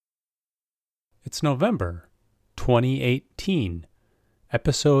It's November 2018,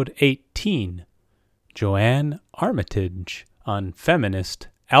 episode 18, Joanne Armitage on feminist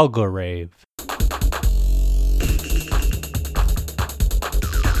algorave.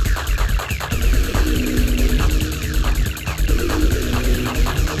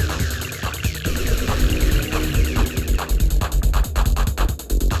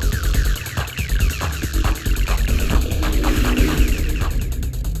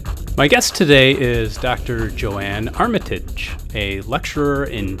 My guest today is Dr. Joanne Armitage, a lecturer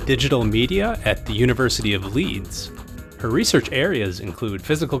in digital media at the University of Leeds. Her research areas include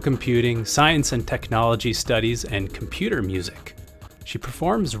physical computing, science and technology studies, and computer music. She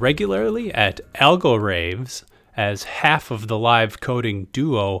performs regularly at Algoraves as half of the live coding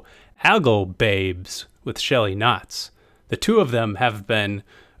duo Algobabes with Shelly Knotts. The two of them have been,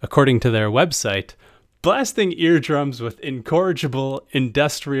 according to their website, blasting eardrums with incorrigible,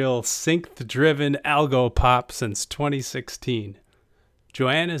 industrial, synth-driven algo pop since 2016.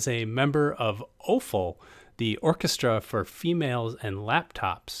 Joanne is a member of OFL, the Orchestra for Females and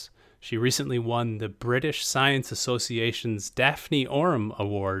Laptops. She recently won the British Science Association's Daphne Oram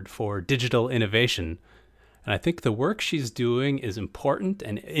Award for Digital Innovation. And I think the work she's doing is important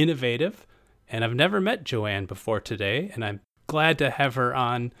and innovative. And I've never met Joanne before today, and I'm glad to have her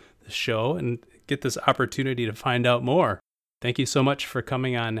on the show and get this opportunity to find out more. Thank you so much for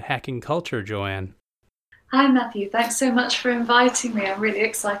coming on Hacking Culture, Joanne. Hi, Matthew. Thanks so much for inviting me. I'm really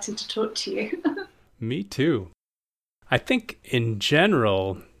excited to talk to you. Me too. I think in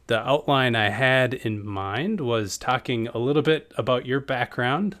general, the outline I had in mind was talking a little bit about your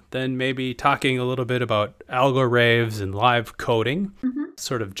background, then maybe talking a little bit about algoraves and live coding,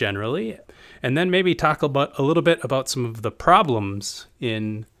 sort of generally, and then maybe talk about a little bit about some of the problems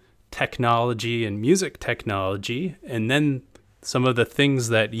in technology and music technology, and then some of the things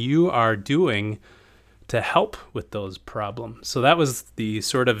that you are doing to help with those problems. So that was the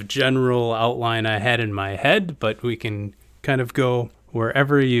sort of general outline I had in my head, but we can kind of go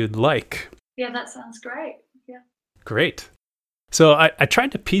wherever you'd like. Yeah, that sounds great. Yeah. Great. So I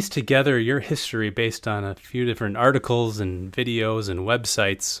tried to piece together your history based on a few different articles and videos and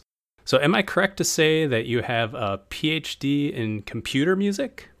websites. So am I correct to say that you have a PhD in computer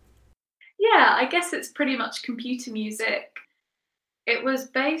music? Yeah, I guess it's pretty much computer music. It was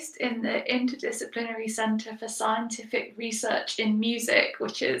based in the Interdisciplinary Centre for Scientific Research in Music,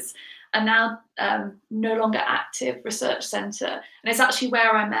 which is a now no longer active research centre. And it's actually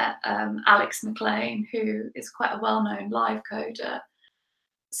where I met Alex McLean, who is quite a well-known live coder.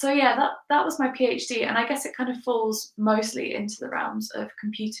 So yeah, that was my PhD. And I guess it kind of falls mostly into the realms of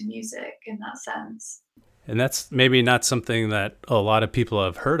computer music in that sense. And that's maybe not something that a lot of people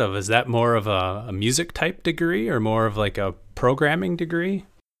have heard of. Is that more of a music type degree or more of like a programming degree?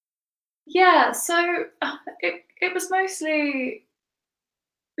 Yeah, so it was mostly,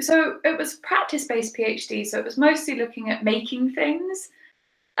 so it was practice-based PhD. So it was mostly looking at making things,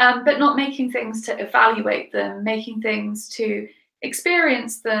 but not making things to evaluate them, making things to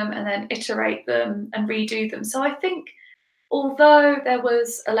experience them and then iterate them and redo them. So I think although there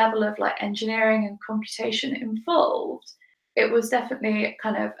was a level of like engineering and computation involved, it was definitely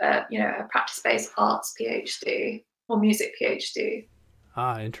kind of a practice-based arts PhD or music PhD.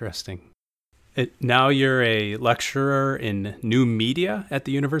 Ah, interesting. Now you're a lecturer in new media at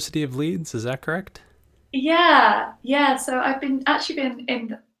the University of Leeds, is that correct? Yeah. So I've been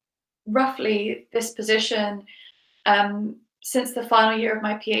in roughly this position since the final year of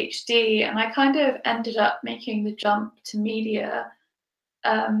my PhD, and I kind of ended up making the jump to media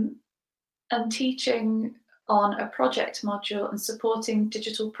and teaching on a project module and supporting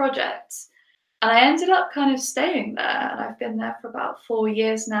digital projects. And I ended up kind of staying there, and I've been there for about 4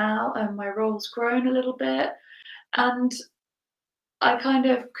 years now, and my role's grown a little bit. And I kind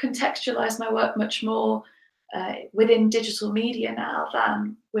of contextualize my work much more within digital media now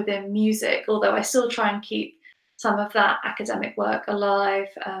than within music, although I still try and keep some of that academic work alive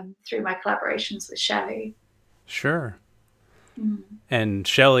through my collaborations with Shelly. Sure. And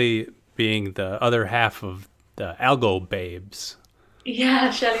Shelly being the other half of the Algobabes. Yeah,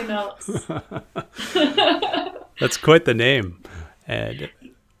 Shelly Knotts. That's quite the name. And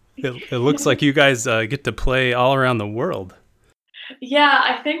it looks like you guys get to play all around the world. Yeah,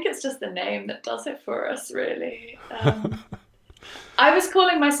 I think it's just the name that does it for us, really. I was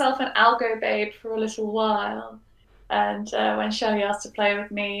calling myself an Algobabe for a little while. And when Shelly asked to play with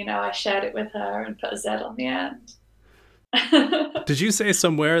me, I shared it with her and put a Z on the end. Did you say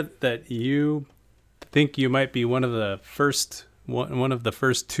somewhere that you think you might be one of the first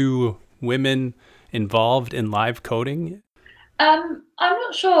two women involved in live coding? I'm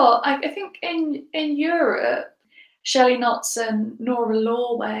not sure. I think in Europe, Shelley Knotts and Nora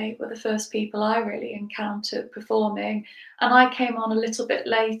Lorway were the first people I really encountered performing, and I came on a little bit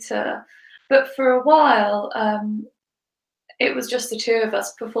later. But for a while, it was just the two of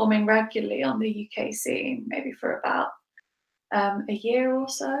us performing regularly on the UK scene, maybe for about a year or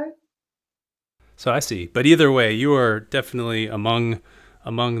so. So I see. But either way, you are definitely among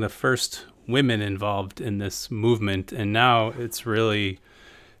the first women involved in this movement, and now it's really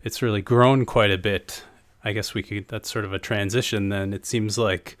grown quite a bit. I guess that's sort of a transition then. It seems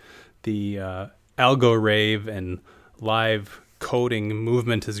like the algo rave and live coding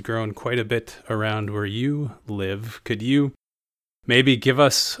movement has grown quite a bit around where you live. Could you maybe give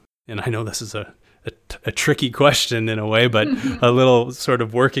us, and I know this is a tricky question in a way, but a little sort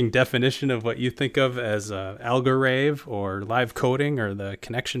of working definition of what you think of as algo rave or live coding, or the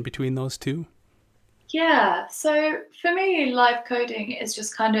connection between those two? Yeah, so for me, live coding is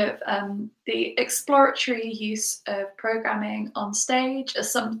just kind of the exploratory use of programming on stage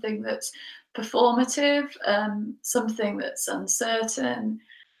as something that's performative, something that's uncertain,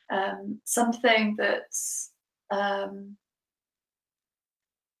 something that's um,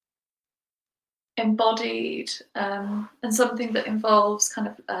 embodied, and something that involves kind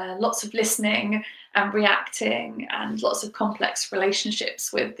of lots of listening and reacting and lots of complex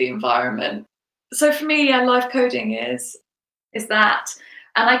relationships with the environment. So for me, yeah, live coding is that,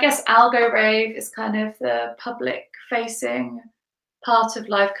 and I guess Algo Rave is kind of the public facing part of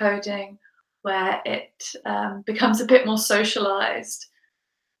live coding where it becomes a bit more socialized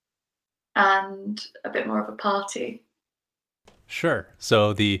and a bit more of a party. Sure.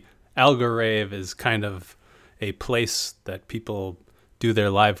 So the algo rave is kind of a place that people do their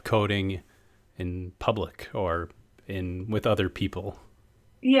live coding in public or in with other people.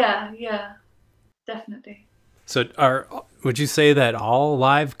 Yeah, yeah, definitely. So would you say that all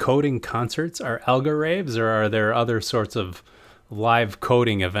live coding concerts are algo raves, or are there other sorts of live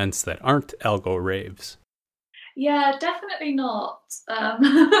coding events that aren't algo raves? Yeah, definitely not.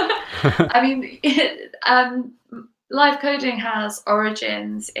 I mean, live coding has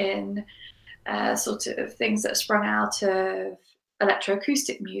origins in sort of things that sprung out of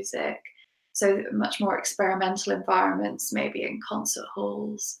electroacoustic music, so much more experimental environments, maybe in concert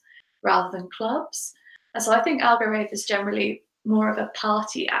halls rather than clubs. And so I think algo rave is generally more of a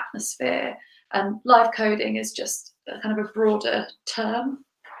party atmosphere, and live coding is just a kind of a broader term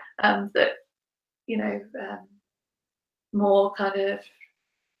that you know more kind of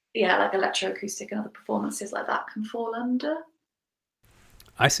yeah, like electroacoustic and other performances like that can fall under.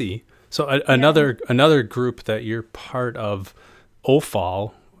 I see. So Yeah. another group that you're part of,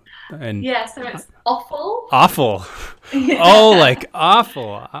 OFAL, and Yeah, so it's awful. awful. Oh, Yeah. like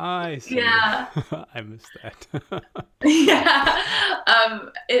awful. I see. Yeah. I missed that. Yeah.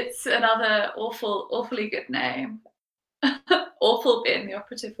 It's another awfully good name. Awful being the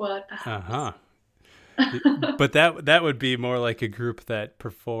operative word, perhaps. Uh-huh. But that would be more like a group that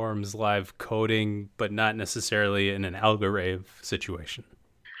performs live coding, but not necessarily in an algorave situation.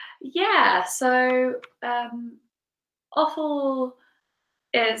 Yeah, so awful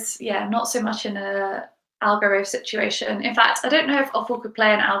is yeah, not so much in a algo rave situation. In fact, I don't know if Offal could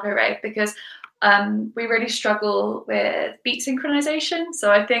play an algo rave because we really struggle with beat synchronization.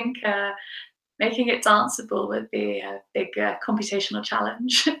 So I think making it danceable would be a big computational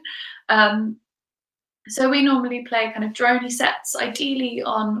challenge. um, so we normally play kind of droney sets, ideally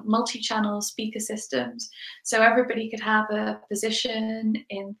on multi-channel speaker systems, so everybody could have a position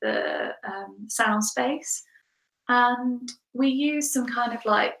in the sound space. And we use some kind of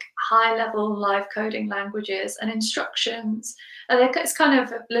like high level live coding languages and instructions. It's kind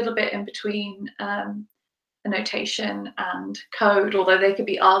of a little bit in between a notation and code, although they could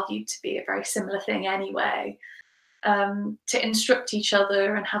be argued to be a very similar thing anyway, to instruct each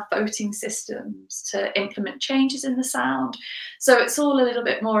other and have voting systems to implement changes in the sound. So it's all a little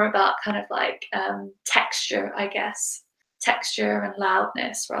bit more about kind of like texture, I guess, texture and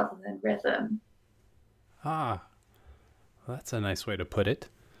loudness rather than rhythm. Ah, well, that's a nice way to put it.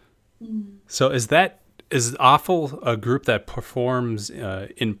 Mm. So is Awful a group that performs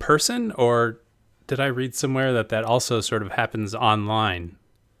in person, or did I read somewhere that also sort of happens online?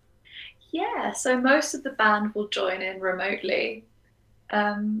 Yeah, so most of the band will join in remotely.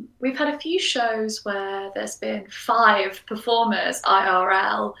 We've had a few shows where there's been 5 performers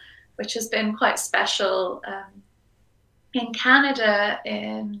IRL, which has been quite special. In Canada,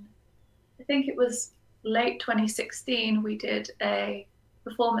 in I think it was late 2016, we did a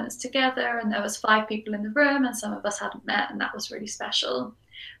performance together, and there was 5 people in the room, and some of us hadn't met, and that was really special.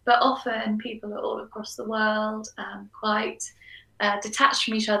 But often people are all across the world, quite detached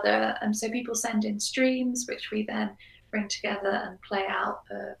from each other. And so people send in streams, which we then bring together and play out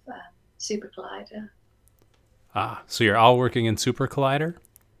of Super Collider. So you're all working in Super Collider?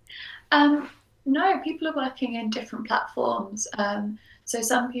 No, people are working in different platforms. So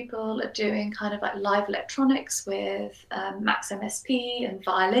some people are doing kind of like live electronics with Max MSP and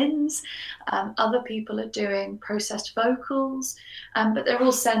violins. Other people are doing processed vocals, but they're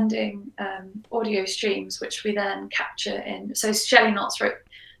all sending audio streams, which we then capture in. So Shelley Knots wrote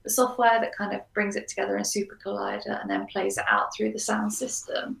the software that kind of brings it together in Super Collider and then plays it out through the sound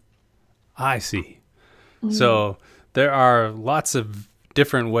system. I see. So there are lots of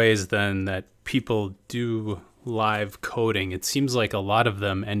different ways then that people do live coding. It seems like a lot of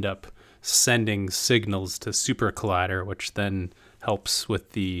them end up sending signals to Super Collider, which then helps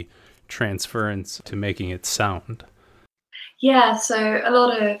with the transference to making it sound. Yeah, so a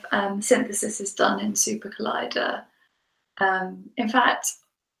lot of synthesis is done in Super Collider. In fact,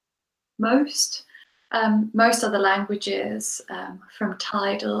 most other languages, from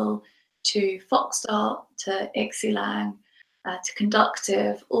Tidal to Foxdot to Ixilang to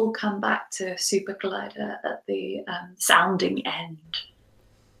Conductive, all come back to Super Collider at the sounding end.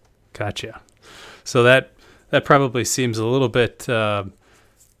 Gotcha. So that probably seems a little bit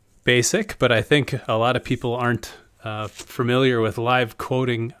basic, but I think a lot of people aren't familiar with live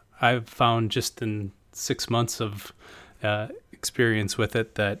coding. I've found just in 6 months of experience with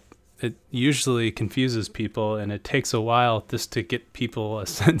it that it usually confuses people, and it takes a while just to get people a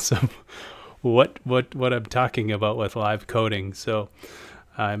sense of what I'm talking about with live coding. So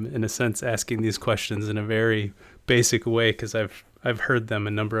I'm in a sense asking these questions in a very basic way because I've heard them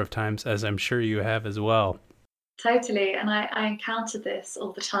a number of times, as I'm sure you have as well. Totally, and I encounter this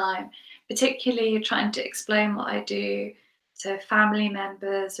all the time, particularly trying to explain what I do to family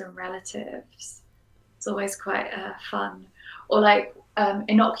members and relatives. It's always quite fun. Or like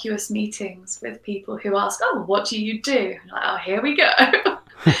innocuous meetings with people who ask, "Oh, what do you do?" And like, "Oh, here we go."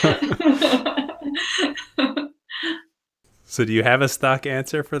 So do you have a stock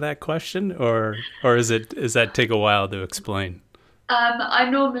answer for that question, or does that take a while to explain? I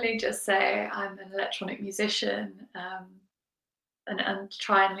normally just say I'm an electronic musician, and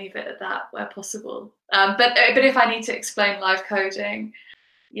try and leave it at that where possible. But if I need to explain live coding,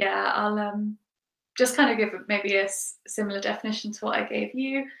 yeah, I'll just kind of give maybe a similar definition to what I gave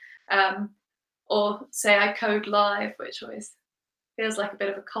you, or say I code live, which always feels like a bit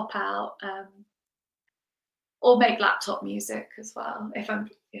of a cop out, or make laptop music as well.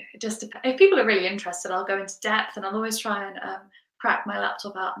 If people are really interested, I'll go into depth, and I'll always try and crack my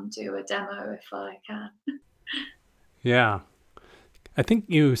laptop out and do a demo if I can. Yeah. I think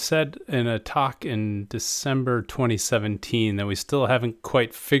you said in a talk in December 2017 that we still haven't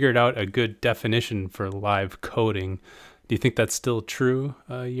quite figured out a good definition for live coding. Do you think that's still true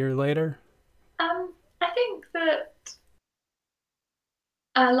a year later? I think that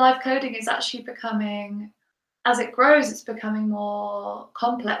live coding is actually becoming, as it grows, it's becoming more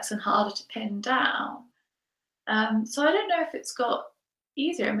complex and harder to pin down. So I don't know if it's got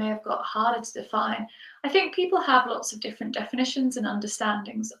easier. It may have got harder to define. I think people have lots of different definitions and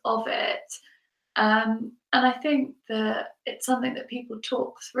understandings of it. And I think that it's something that people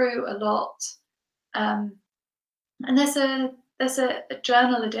talk through a lot. And there's a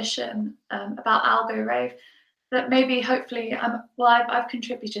journal edition about Algorave that maybe hopefully I've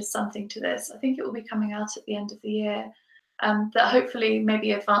contributed something to this. I think it will be coming out at the end of the year. That hopefully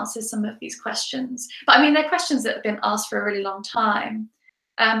maybe advances some of these questions. But I mean, they're questions that have been asked for a really long time.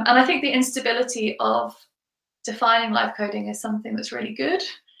 And I think the instability of defining live coding is something that's really good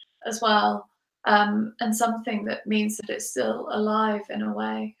as well, and something that means that it's still alive in a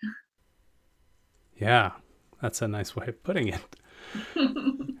way. Yeah, that's a nice way of putting it.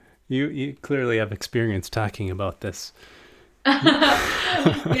 You clearly have experience talking about this.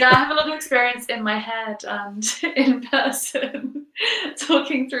 Yeah, I have a lot of experience in my head and in person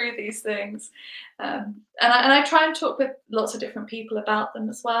talking through these things, and I try and talk with lots of different people about them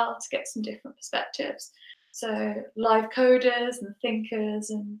as well to get some different perspectives. So live coders and thinkers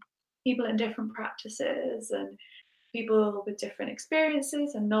and people in different practices and people with different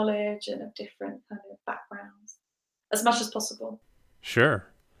experiences and knowledge and of different kind of backgrounds, as much as possible. Sure.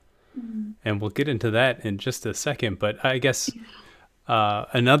 And we'll get into that in just a second. But I guess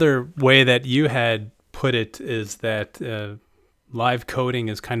another way that you had put it is that live coding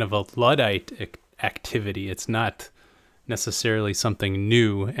is kind of a Luddite activity. It's not necessarily something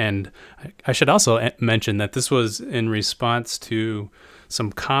new. And I should also mention that this was in response to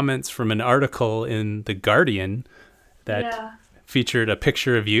some comments from an article in The Guardian that featured a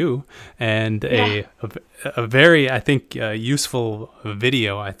picture of you and Yeah. a very, I think, useful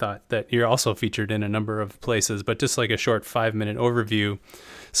video. I thought that you're also featured in a number of places, but just like a short 5-minute overview.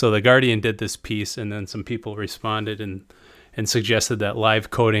 So the Guardian did this piece, and then some people responded and suggested that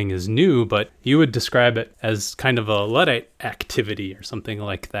live coding is new, but you would describe it as kind of a Luddite activity or something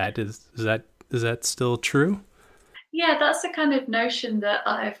like that. Is that still true? Yeah, that's the kind of notion that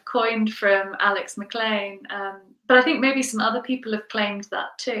I've coined from Alex McLean. But I think maybe some other people have claimed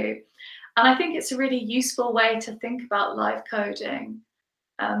that too. And I think it's a really useful way to think about live coding,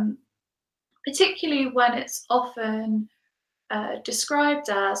 um, particularly when it's often described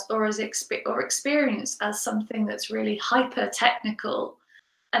as or experienced as something that's really hyper technical,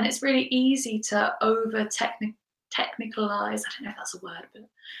 and it's really easy to over technicalize. I don't know if that's a word,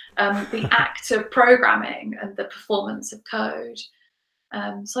 but the act of programming and the performance of code.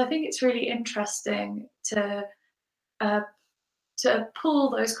 So I think it's really interesting uh, to pull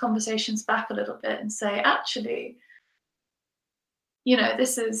those conversations back a little bit and say, actually,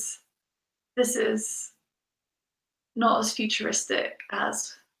 this is not as futuristic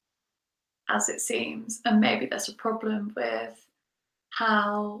as it seems, and maybe there's a problem with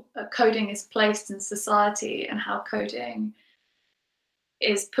how coding is placed in society and how coding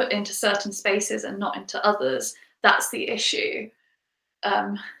is put into certain spaces and not into others. That's the issue.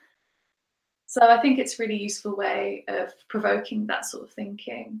 Um, so I think it's a really useful way of provoking that sort of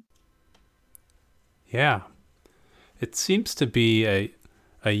thinking. Yeah. It seems to be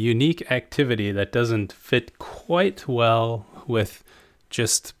a unique activity that doesn't fit quite well with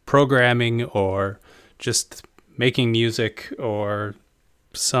just programming or just making music or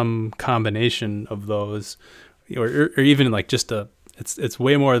some combination of those, or even like just it's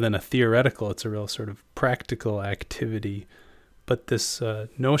way more than a theoretical. It's a real sort of practical activity. But this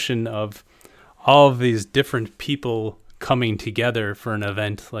notion of all of these different people coming together for an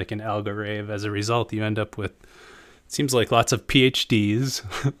event like an Algorave, as a result, you end up with, it seems like, lots of PhDs,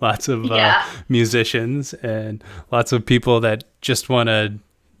 lots of Yeah. musicians, and lots of people that just want to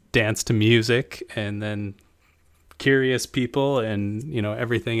dance to music, and then curious people, and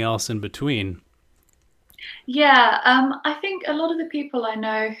everything else in between. Yeah, I think a lot of the people I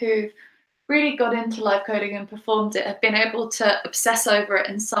know who've really got into live coding and performed it have been able to obsess over it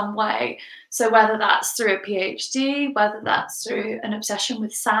in some way. So whether that's through a PhD, whether that's through an obsession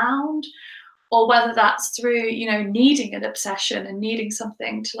with sound, or whether that's through needing an obsession and needing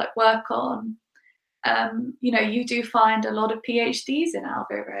something to like work on. You do find a lot of PhDs in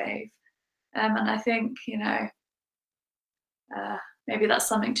Algorave, and I think uh, maybe that's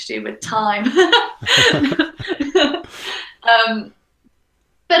something to do with time. um,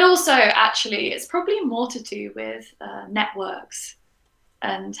 but also, actually, it's probably more to do with networks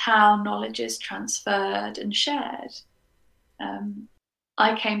and how knowledge is transferred and shared. Um,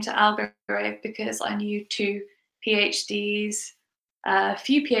 I came to Algorave because I knew two PhDs, a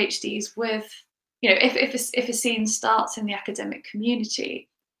few PhDs with, if a scene starts in the academic community,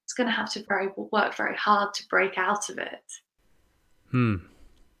 it's going to have to work very hard to break out of it. Hmm.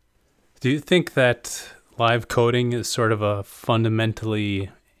 Do you think that live coding is sort of a fundamentally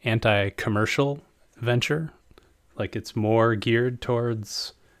anti-commercial venture? Like it's more geared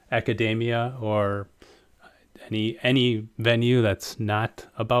towards academia or any venue that's not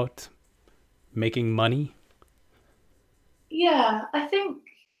about making money? Yeah, I think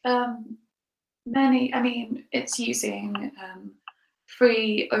um, it's using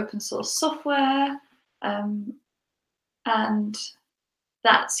free open source software, um, and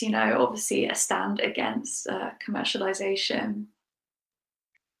that's obviously a stand against commercialization.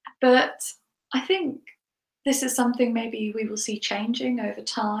 But I think this is something maybe we will see changing over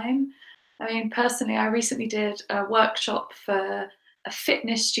time. I mean, personally, I recently did a workshop for a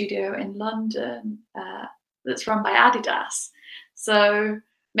fitness studio in London that's run by Adidas. So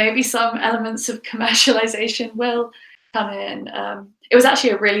maybe some elements of commercialization will come in. It was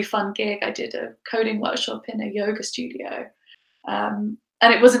actually a really fun gig. I did a coding workshop in a yoga studio, and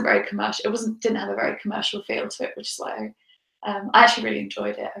it wasn't very commercial. Didn't have a very commercial feel to it, which is why I actually really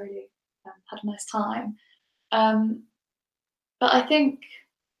enjoyed it. I really had a nice time. Um, but I think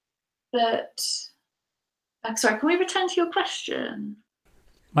that. Sorry, can we return to your question?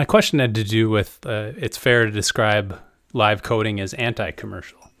 My question had to do with it's fair to describe live coding as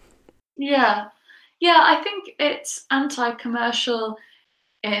anti-commercial. Yeah. Yeah, I think it's anti-commercial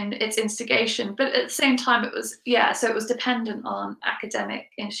in its instigation, but at the same time so it was dependent on academic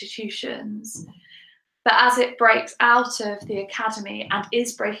institutions. But as it breaks out of the academy and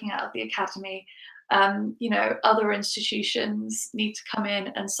is breaking out of the academy, other institutions need to come in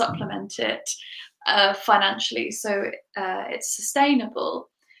and supplement it. financially, so it's sustainable.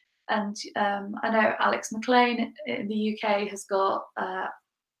 And I know Alex McLean in the UK has got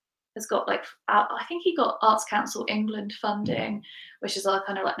like I think he got Arts Council England funding, which is our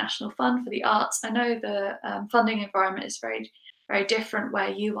kind of like national fund for the arts. I know the funding environment is very different where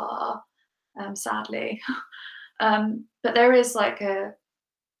you are, sadly, but there is like a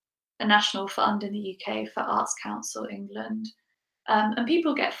national fund in the UK for Arts Council England, and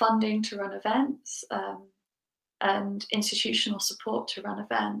people get funding to run events, and institutional support to run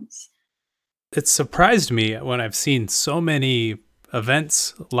events. It surprised me when I've seen so many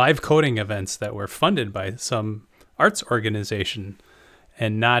events, live coding events that were funded by some arts organization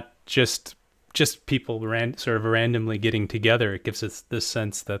and not just people sort of randomly getting together. It gives us this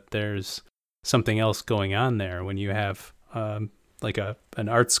sense that there's something else going on there when you have like an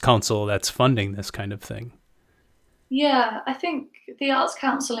arts council that's funding this kind of thing. Yeah, I think the Arts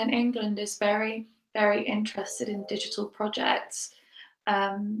Council in England is very interested in digital projects.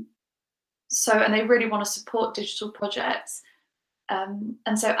 And they really want to support digital projects. And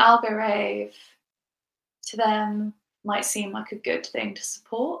so Algorave to them might seem like a good thing to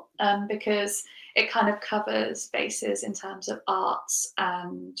support, because it kind of covers bases in terms of arts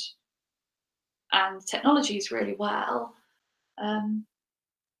and technologies really well.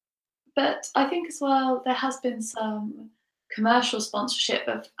 But I think as well there has been some commercial sponsorship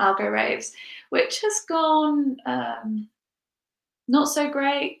of Algoraves, which has gone not so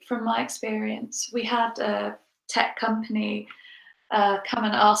great from my experience. We had a tech company come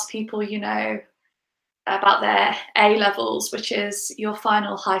and ask people, about their A levels, which is your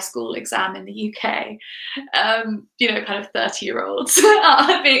final high school exam in the UK. Kind of 30-year-olds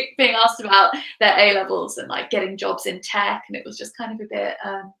being asked about their A levels and like getting jobs in tech, and it was just kind of a bit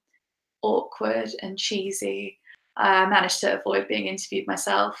awkward and cheesy. I managed to avoid being interviewed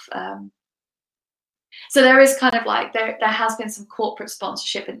myself. So there is kind of like there has been some corporate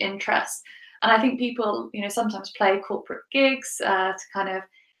sponsorship and interest, and I think people sometimes play corporate gigs to kind of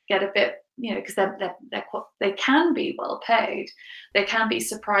get a bit because they can be well paid, they can be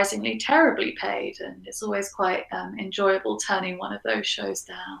surprisingly terribly paid, and it's always quite enjoyable turning one of those shows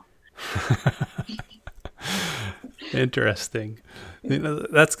down. Interesting.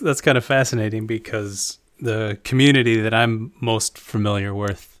 That's kind of fascinating because the community that I'm most familiar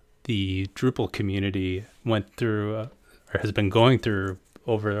with, the Drupal community, went through or has been going through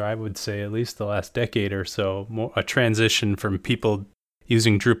over, I would say, at least the last decade or so, a transition from people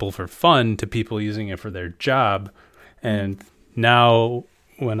using Drupal for fun to people using it for their job. And now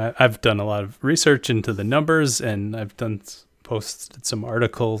when I've done a lot of research into the numbers, and I've posted some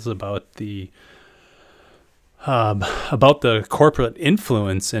articles about the corporate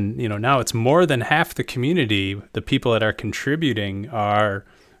influence, and now it's more than half the community. The people that are contributing are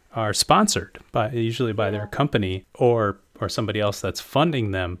sponsored usually by their company or somebody else that's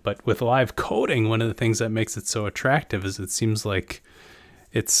funding them. But with live coding, one of the things that makes it so attractive is it seems like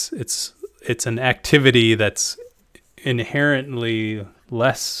it's an activity that's inherently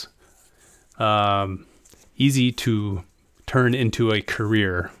less easy to turn into a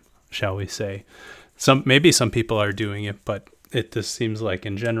career, shall we say. Maybe some people are doing it, but it just seems like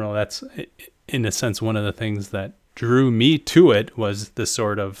in general, that's in a sense one of the things that drew me to it, was the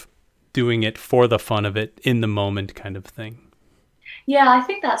sort of doing it for the fun of it, in the moment kind of thing. Yeah, I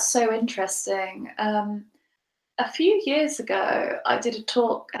think that's so interesting. A few years ago, I did a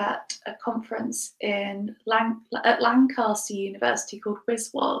talk at a conference at Lancaster University called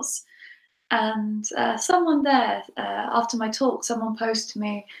WizWaz, and someone there, after my talk, someone posed to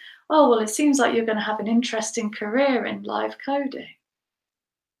me, "Oh, well, it seems like you're going to have an interesting career in live coding,"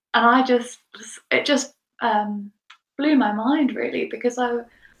 and it just blew my mind really, because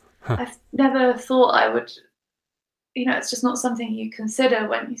I've never thought I would. It's just not something you consider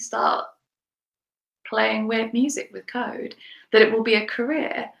when you start playing weird music with code, that it will be a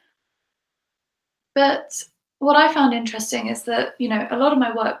career. But what I found interesting is that, a lot of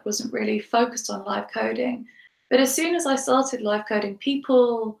my work wasn't really focused on live coding. But as soon as I started live coding,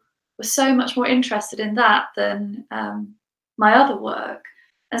 people were so much more interested in that than my other work.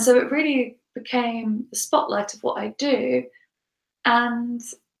 And so it really became the spotlight of what I do. And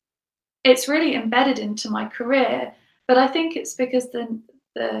it's really embedded into my career. But I think it's because the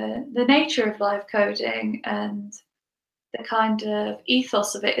nature of live coding and the kind of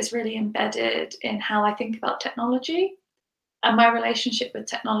ethos of it is really embedded in how I think about technology and my relationship with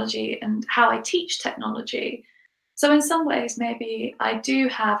technology and how I teach technology. So in some ways, maybe I do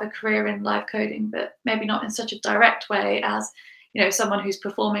have a career in live coding, but maybe not in such a direct way as, someone who's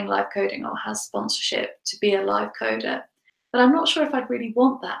performing live coding or has sponsorship to be a live coder. But I'm not sure if I'd really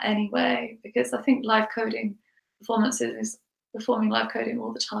want that anyway, because I think live coding performances, performing live coding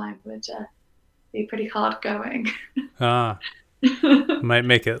all the time would be pretty hard going. Might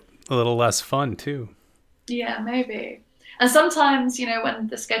make it a little less fun too. Yeah, maybe. And sometimes, when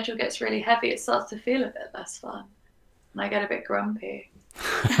the schedule gets really heavy, it starts to feel a bit less fun. And I get a bit grumpy.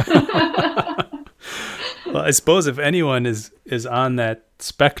 Well, I suppose if anyone is on that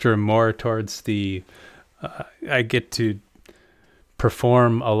spectrum more towards the, I get to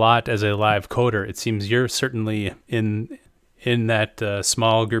perform a lot as a live coder, it seems you're certainly in that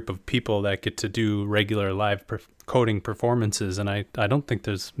small group of people that get to do regular live coding performances. And I don't think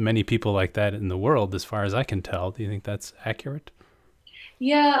there's many people like that in the world, as far as I can tell. Do you think that's accurate?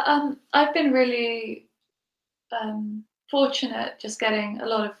 Yeah, I've been really fortunate just getting a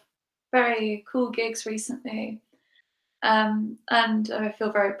lot of very cool gigs recently. And I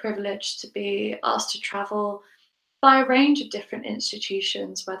feel very privileged to be asked to travel by a range of different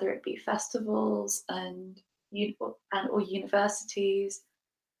institutions, whether it be festivals or universities,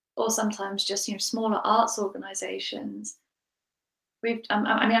 or sometimes just smaller arts organizations.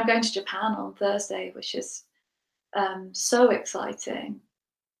 I'm going to Japan on Thursday, which is so exciting,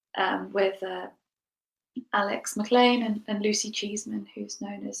 with Alex McLean and Lucy Cheeseman, who's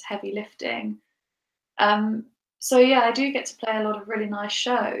known as Heavy Lifting. So yeah, I do get to play a lot of really nice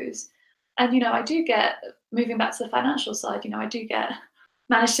shows, and I do get, moving back to the financial side, I do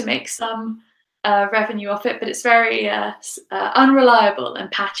manage to make some revenue off it, but it's very unreliable and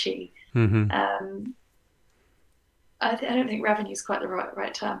patchy. Mm-hmm. I don't think revenue is quite the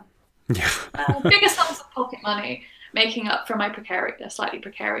right term. Yeah. Bigger sums of pocket money making up for my slightly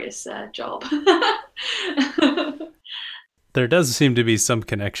precarious job. There does seem to be some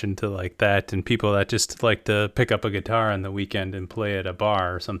connection to like that, and people that just like to pick up a guitar on the weekend and play at a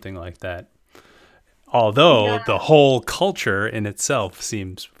bar or something like that. Although the whole culture in itself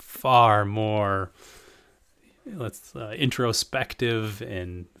seems far more introspective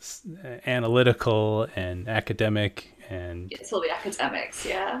and analytical and academic, and it's all the academics,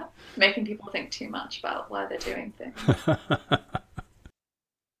 making people think too much about why they're doing things.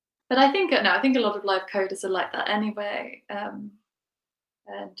 But I think a lot of live coders are like that anyway, and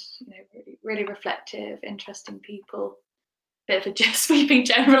really, really reflective, interesting people. Bit of a sweeping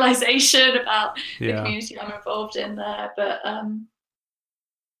generalization about the community I'm involved in there, but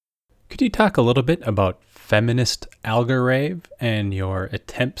could you talk a little bit about Feminist Algorave and your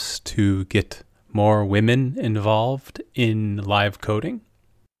attempts to get more women involved in live coding?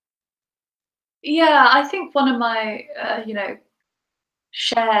 Yeah, I think one of my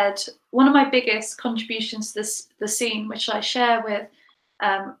one of my biggest contributions to the scene, which I share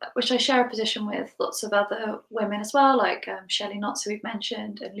a position with lots of other women as well, like Shelley Knotts, who we've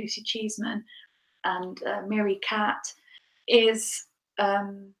mentioned, and Lucy Cheeseman, and Miri Cat, is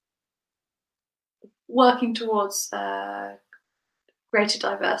working towards greater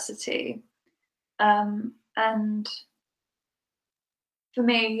diversity. And for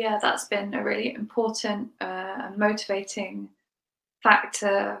me, that's been a really important and motivating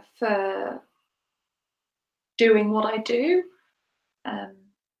factor for doing what I do.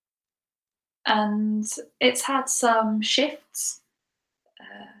 And it's had some shifts,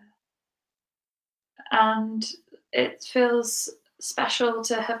 and it feels special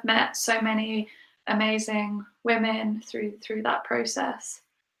to have met so many amazing women through that process,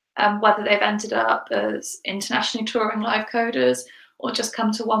 whether they've ended up as internationally touring live coders or just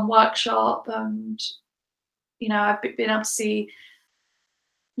come to one workshop. And I've been able to see,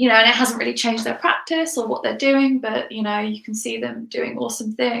 and it hasn't really changed their practice or what they're doing, but you can see them doing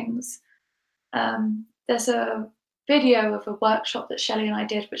awesome things. There's a video of a workshop that Shelley and I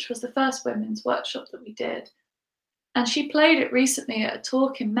did, which was the first women's workshop that we did, and she played it recently at a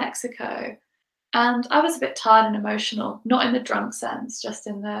talk in Mexico, and I was a bit tired and emotional, not in the drunk sense, just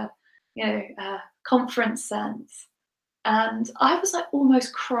in the conference sense. And I was like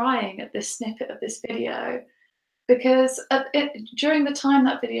almost crying at this snippet of this video, because during the time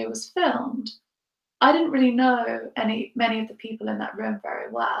that video was filmed, I didn't really know many of the people in that room very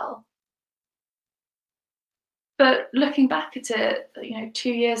well. But looking back at it, 2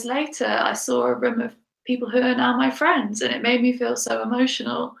 years later, I saw a room of people who are now my friends, and it made me feel so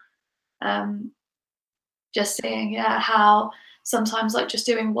emotional. Just seeing, how sometimes like just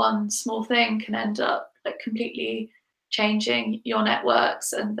doing one small thing can end up like completely changing your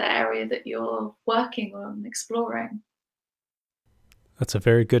networks and the area that you're working on, exploring. That's a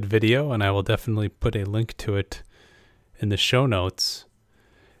very good video, and I will definitely put a link to it in the show notes.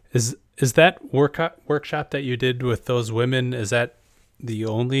 Is that workshop that you did with those women, is that the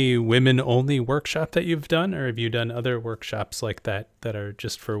only women-only workshop that you've done, or have you done other workshops like that that are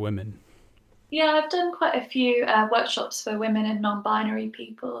just for women? Yeah, I've done quite a few workshops for women and non-binary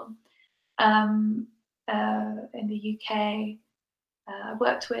people um, in the UK. I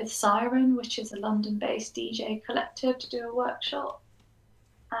worked with Siren, which is a London-based DJ collective, to do a workshop.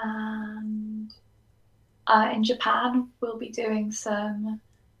 And in Japan, we'll be doing some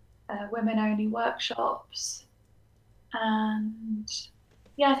women-only workshops. And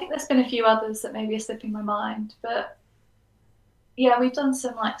yeah, I think there's been a few others that maybe are slipping my mind, but yeah, we've done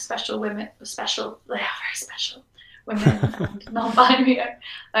some like they are very special women and non-binary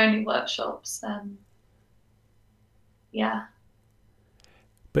only workshops. Yeah.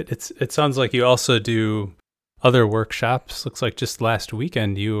 But it sounds like you also do other workshops. Looks like just last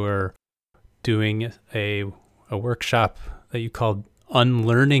weekend you were doing a workshop that you called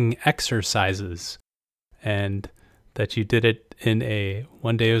Unlearning Exercises, and that you did it in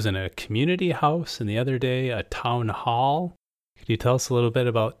one day it was in a community house and the other day a town hall. Could you tell us a little bit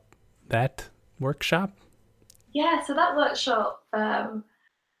about that workshop? Yeah, so that workshop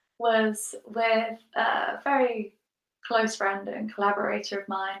was with a very close friend and collaborator of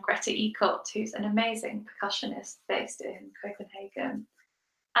mine, Greta Ekot, who's an amazing percussionist based in Copenhagen.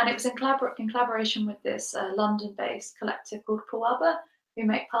 And it was in collaboration with this London-based collective called Pawaba, who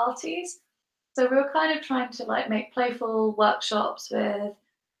make parties. So we were kind of trying to like make playful workshops with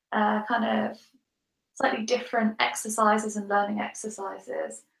kind of slightly different exercises and learning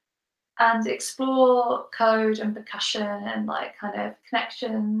exercises, and explore code and percussion and like kind of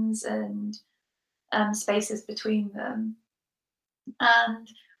connections and spaces between them. And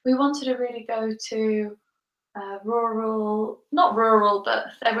we wanted to really go to not rural, but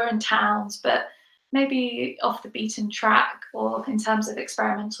they were in towns, but maybe off the beaten track or in terms of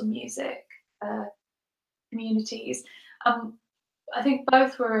experimental music uh, communities. Um, I think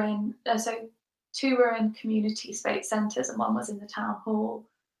both were so two were in community space centres and one was in the town hall.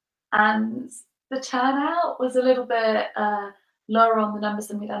 And the turnout was a little bit lower on the numbers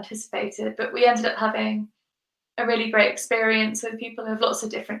than we'd anticipated, but we ended up having a really great experience with people of lots of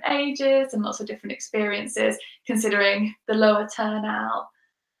different ages and lots of different experiences, considering the lower turnout.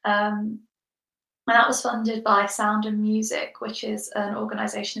 Um, and that was funded by Sound and Music, which is an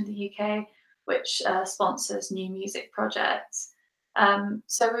organisation in the UK which sponsors new music projects.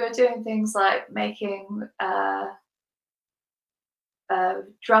 So we were doing things like making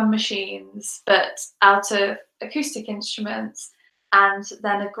drum machines, but out of acoustic instruments, and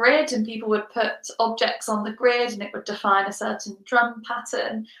then a grid, and people would put objects on the grid, and it would define a certain drum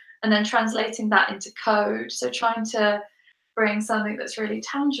pattern, and then translating that into code. So trying to bring something that's really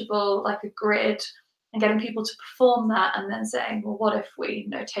tangible, like a grid, and getting people to perform that, and then saying, well, what if we,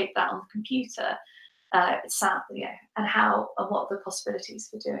 take that on the computer? Sound, and how and what are the possibilities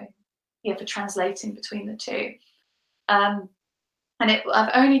for doing, for translating between the two. Um, and I've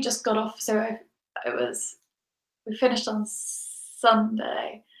only just got off, so we finished on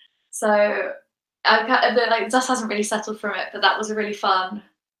Sunday, so the dust hasn't really settled from it, but that was a really fun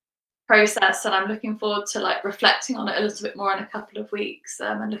process, and I'm looking forward to like reflecting on it a little bit more in a couple of weeks,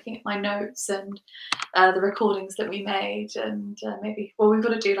 and looking at my notes and the recordings that we made, and maybe we've got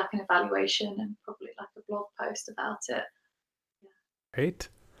to do like an evaluation and probably like a blog post about it. Great.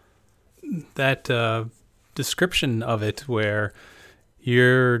 That description of it where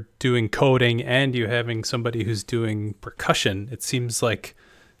you're doing coding and you having somebody who's doing percussion, it seems like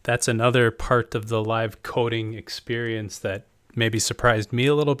that's another part of the live coding experience that maybe surprised me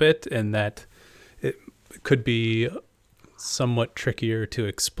a little bit, and that it could be somewhat trickier to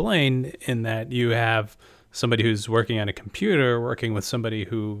explain, in that you have somebody who's working on a computer working with somebody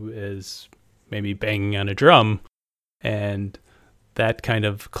who is maybe banging on a drum, and that kind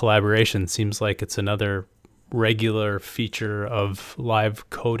of collaboration seems like it's another regular feature of live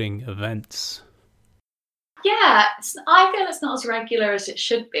coding events. Yeah, I feel it's not as regular as it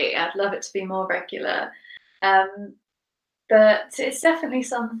should be. I'd love it to be more regular. But it's definitely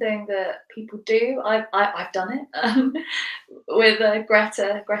something that people do. I've done it with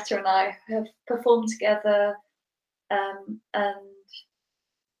Greta. Greta and I have performed together, and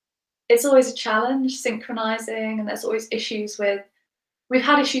it's always a challenge synchronizing, and there's always issues with. We've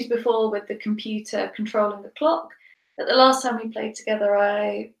had issues before with the computer controlling the clock. But the last time we played together,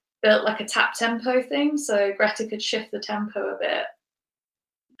 I built like a tap tempo thing, so Greta could shift the tempo a bit,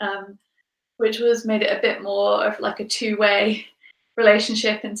 which made it a bit more of like a two-way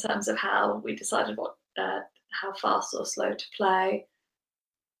relationship in terms of how we decided how fast or slow to play.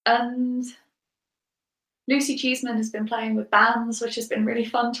 And Lucy Cheeseman has been playing with bands, which has been really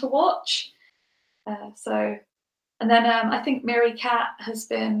fun to watch. So And then I think Miri Cat has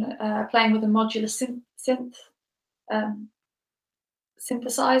been playing with a modular um,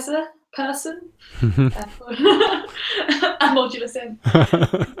 synthesizer person, a modular synth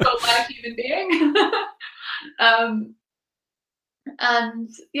controlled by a human being. um, and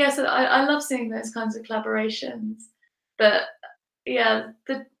yeah, so I love seeing those kinds of collaborations. But yeah,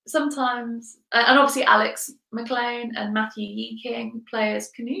 sometimes and obviously Alex McLean and Matthew Yee King play as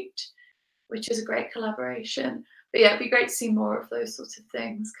Canute, which is a great collaboration. But yeah, it'd be great to see more of those sorts of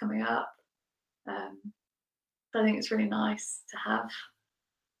things coming up. Um, I think it's really nice to have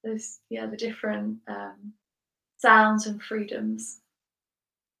those, yeah, the different sounds and freedoms.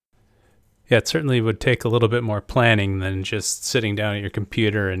 Yeah, it certainly would take a little bit more planning than just sitting down at your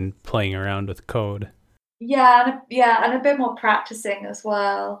computer and playing around with code. Yeah, and a bit more practicing as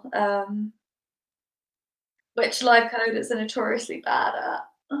well, which live coders are notoriously bad at.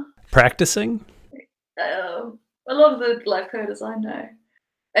 Practicing? A lot of the live coders I know,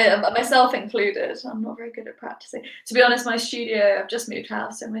 myself included, I'm not very good at practicing. To be honest, my studio, I've just moved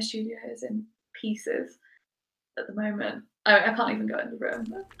house, so my studio is in pieces at the moment. I can't even go in the room.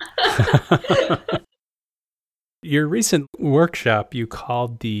 Your recent workshop you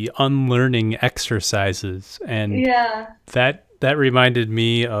called the Unlearning Exercises, and Yeah. that reminded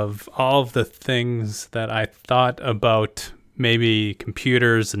me of all of the things that I thought about maybe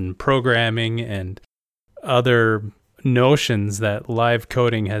computers and programming and other notions that live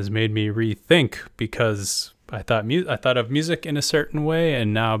coding has made me rethink, because I thought of music in a certain way,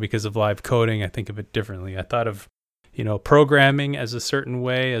 and now because of live coding I think of it differently. I thought of, programming as a certain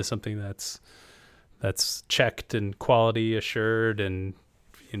way, as something that's checked and quality assured, and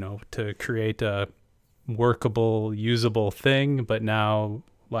to create a workable, usable thing. But now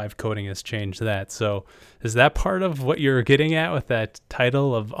live coding has changed that. So is that part of what you're getting at with that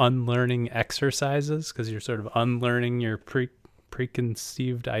title of Unlearning Exercises? Because you're sort of unlearning your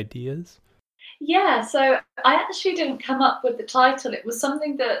preconceived ideas? Yeah, so I actually didn't come up with the title. It was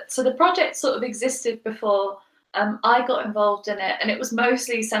something so the project sort of existed before I got involved in it, and it was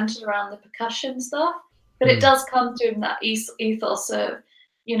mostly centered around the percussion stuff. But it does come through in that ethos of,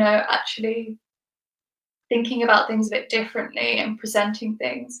 actually thinking about things a bit differently and presenting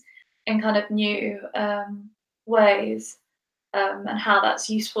things in kind of new ways, and how that's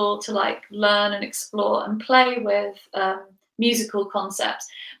useful to like learn and explore and play with musical concepts.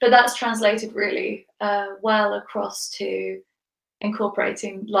 But that's translated really well across to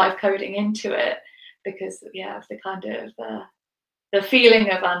incorporating live coding into it, because yeah, of the kind of the feeling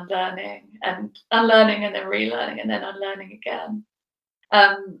of unlearning and then relearning and then unlearning again.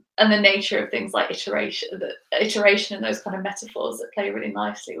 And the nature of things like iteration and those kind of metaphors that play really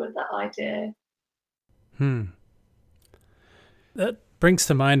nicely with that idea. That brings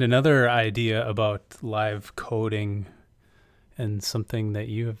to mind another idea about live coding, and something that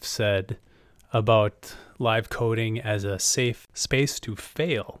you have said about live coding as a safe space to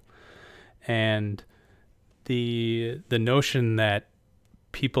fail, and the notion that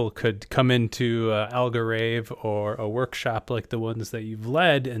people could come into Algorave or a workshop like the ones that you've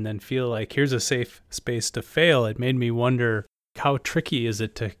led and then feel like here's a safe space to fail. It made me wonder, how tricky is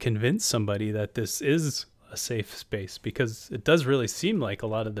it to convince somebody that this is a safe space? Because it does really seem like a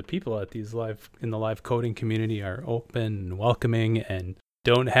lot of the people at these in the live coding community are open and welcoming and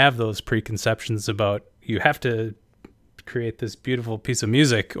don't have those preconceptions about you have to create this beautiful piece of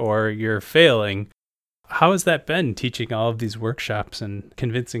music or you're failing. How has that been, teaching all of these workshops and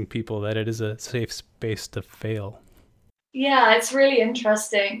convincing people that it is a safe space to fail? Yeah, it's really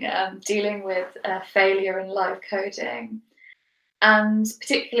interesting dealing with failure in live coding. And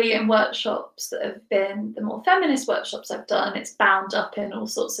particularly in workshops that have been the more feminist workshops I've done, it's bound up in all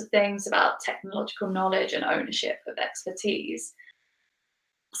sorts of things about technological knowledge and ownership of expertise.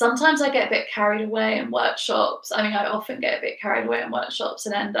 Sometimes I get a bit carried away in workshops. I mean, I often get a bit carried away in workshops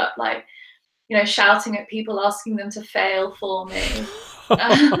and end up like, shouting at people, asking them to fail for me. And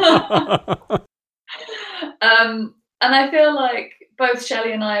I feel like both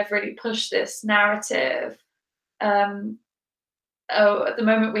Shelley and I have really pushed this narrative. At the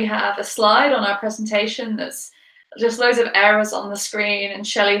moment we have a slide on our presentation that's just loads of errors on the screen and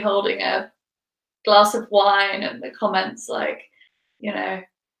Shelley holding a glass of wine and the comments like,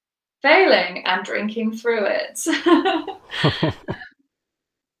 failing and drinking through it.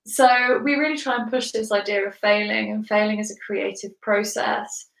 So we really try and push this idea of failing, and failing as a creative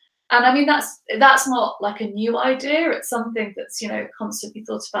process. And I mean, that's not like a new idea. It's something that's, constantly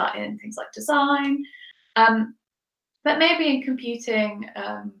thought about in things like design. But maybe in computing,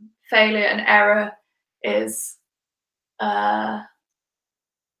 failure and error is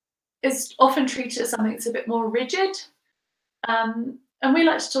is often treated as something that's a bit more rigid. And we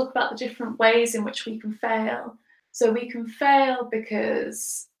like to talk about the different ways in which we can fail. So we can fail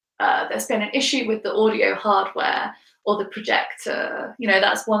because there's been an issue with the audio hardware or the projector.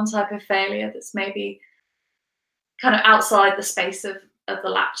 That's one type of failure that's maybe kind of outside the space of the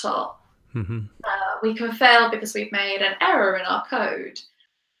laptop. Mm-hmm. We can fail because we've made an error in our code,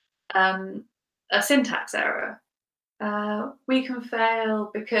 a syntax error. We can fail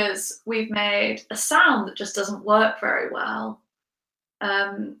because we've made a sound that just doesn't work very well.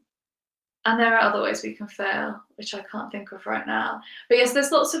 And there are other ways we can fail, which I can't think of right now. But yes,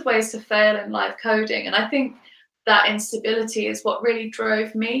 there's lots of ways to fail in live coding. And I think that instability is what really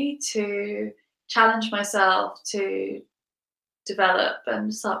drove me to challenge myself to develop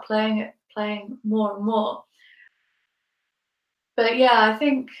and start playing more and more. But yeah, I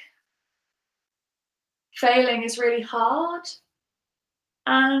think failing is really hard.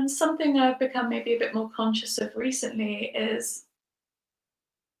 And something I've become maybe a bit more conscious of recently is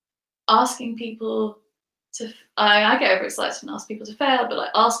asking people to. I get overexcited and ask people to fail, but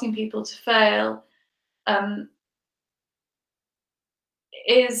like asking people to fail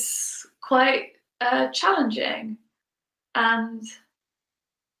is quite challenging, and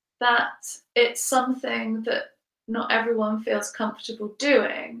that it's something that not everyone feels comfortable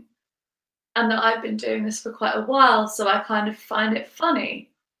doing, and that I've been doing this for quite a while, so I kind of find it funny.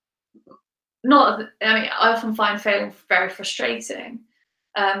 I often find failing very frustrating,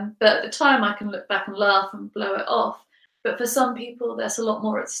 but at the time I can look back and laugh and blow it off. But for some people, there's a lot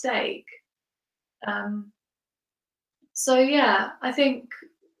more at stake. So yeah, I think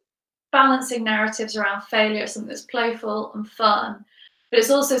balancing narratives around failure is something that's playful and fun, but it's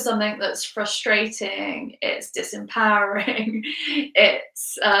also something that's frustrating, it's disempowering,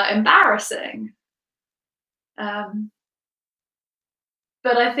 it's embarrassing. But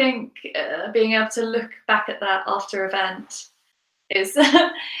I think being able to look back at that after event is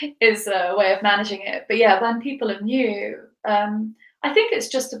is a way of managing it. But yeah, when people are new, I think it's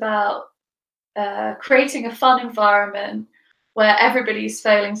just about creating a fun environment where everybody's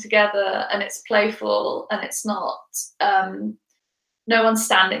failing together and it's playful and it's not no one's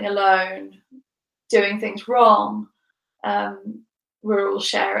standing alone doing things wrong. We're all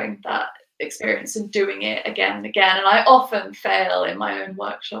sharing that experience and doing it again and again. And I often fail in my own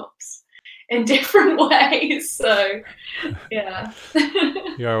workshops in different ways. So yeah.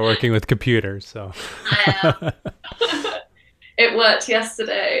 You are working with computers, so. I am. It worked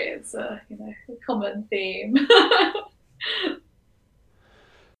yesterday. It's a common theme.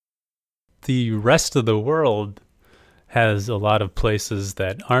 The rest of the world has a lot of places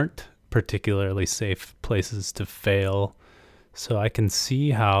that aren't particularly safe places to fail. So I can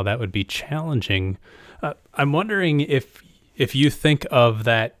see how that would be challenging. I'm wondering if you think of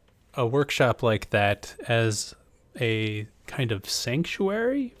a workshop like that as a kind of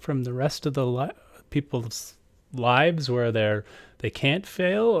sanctuary from the rest of the people's lives where they can't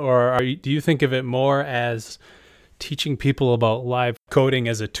fail, or do you think of it more as teaching people about live coding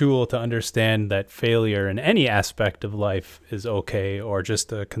as a tool to understand that failure in any aspect of life is okay, or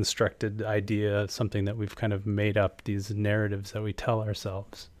just a constructed idea, something that we've kind of made up, these narratives that we tell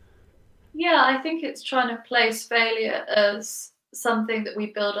ourselves? Yeah, I think it's trying to place failure as something that we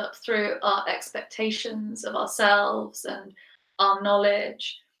build up through our expectations of ourselves and our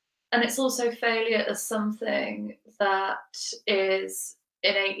knowledge. And it's also failure as something that is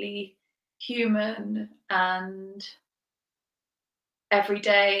innately human and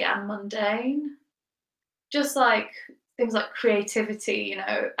everyday and mundane. Just like things like creativity,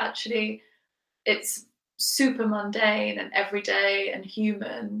 actually it's super mundane and everyday and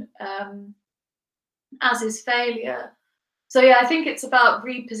human, as is failure. So yeah, I think it's about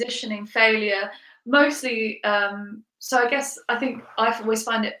repositioning failure mostly. So I think I've always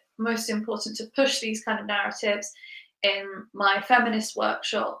find it most important to push these kind of narratives in my feminist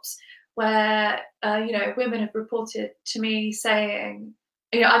workshops, where women have reported to me saying,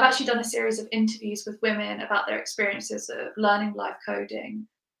 I've actually done a series of interviews with women about their experiences of learning live coding,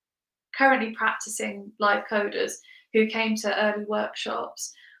 currently practicing live coders who came to early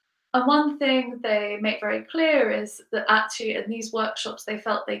workshops. And one thing they make very clear is that actually in these workshops they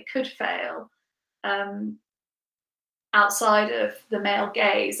felt they could fail outside of the male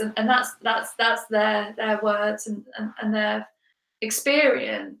gaze, and that's their words and their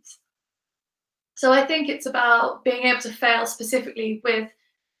experience. So I think it's about being able to fail specifically with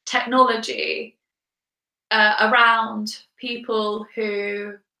technology around people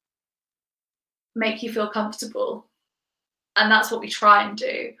who make you feel comfortable, and that's what we try and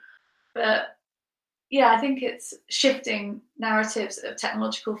do. But yeah, I think it's shifting narratives of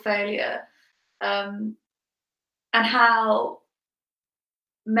technological failure, um, and how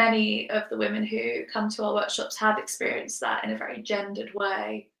many of the women who come to our workshops have experienced that in a very gendered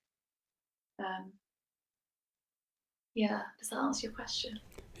way. Um, yeah, does that answer your question?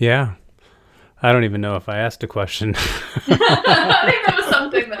 Yeah. I don't even know if I asked a question. I think there was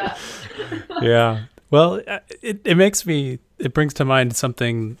something there. Yeah. Well, it brings to mind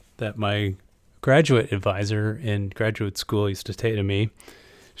something that my graduate advisor in graduate school used to say to me.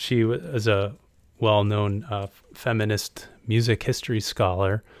 She was a well-known feminist music history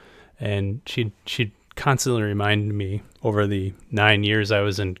scholar, and she'd constantly remind me over the 9 years I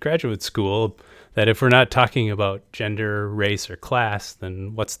was in graduate school that if we're not talking about gender, race, or class,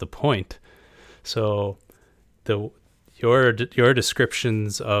 then what's the point? So the your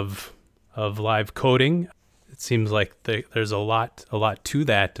descriptions of live coding, it seems like there's a lot to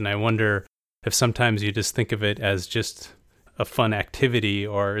that, and I wonder if sometimes you just think of it as just a fun activity,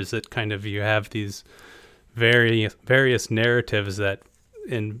 or is it kind of you have these various narratives that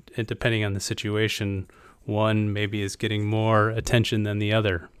in depending on the situation, one maybe is getting more attention than the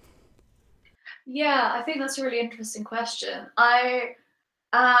other. Yeah, I think that's a really interesting question. I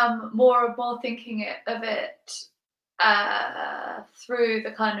am more and more thinking of it through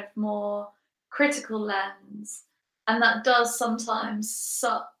the kind of more critical lens, and that does sometimes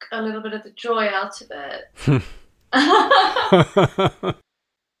suck a little bit of the joy out of it.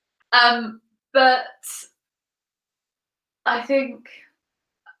 But I think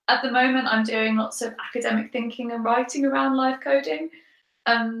at the moment I'm doing lots of academic thinking and writing around live coding.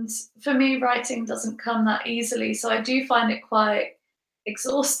 And for me, writing doesn't come that easily. So I do find it quite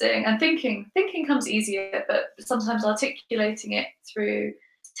exhausting. And thinking comes easier, but sometimes articulating it through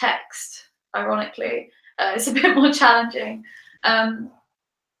text, ironically, is a bit more challenging. Um,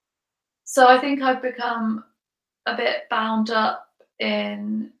 so I think I've become a bit bound up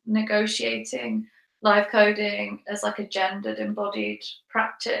in negotiating live coding as like a gendered embodied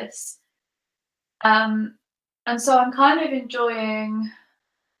practice. Um, and so I'm kind of enjoying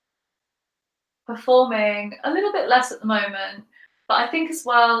performing a little bit less at the moment, but I think as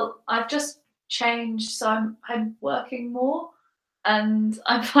well I've just changed, so I'm working more, and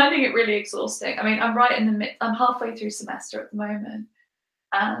I'm finding it really exhausting. I mean, I'm right in the mid. I'm halfway through semester at the moment,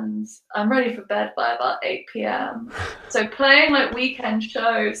 and I'm ready for bed by about 8 p.m. So playing like weekend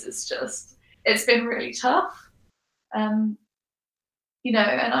shows is just it's been really tough. Um, and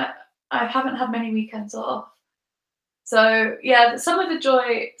I haven't had many weekends off. So yeah, some of the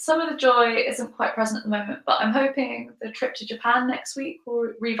joy isn't quite present at the moment, but I'm hoping the trip to Japan next week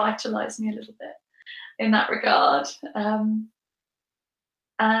will revitalize me a little bit in that regard.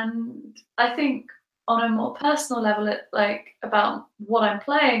 And I think on a more personal level, it like about what I'm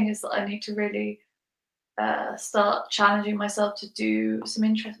playing is that I need to really start challenging myself to do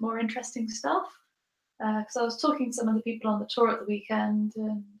some more interesting stuff. Because I was talking to some of the people on the tour at the weekend,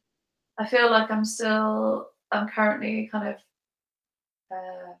 and I feel like I'm currently kind of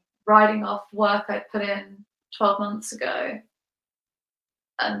writing off work I put in 12 months ago,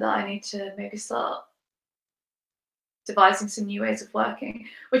 and that I need to maybe start devising some new ways of working,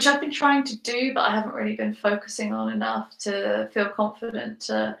 which I've been trying to do, but I haven't really been focusing on enough to feel confident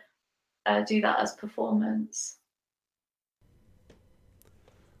to do that as performance.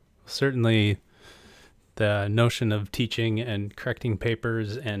 Certainly, the notion of teaching and correcting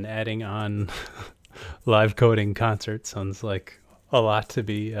papers and adding on live coding concerts sounds like a lot to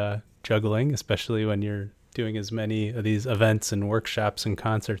be juggling, especially when you're doing as many of these events and workshops and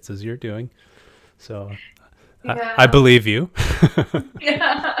concerts as you're doing. So Yeah. I believe you.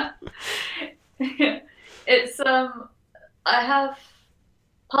 Yeah. It's I have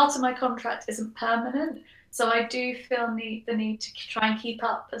part of my contract isn't permanent, so I do feel the need to try and keep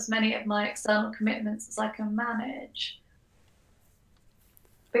up as many of my external commitments as I can manage,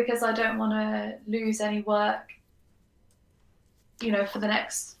 because I don't want to lose any work, for the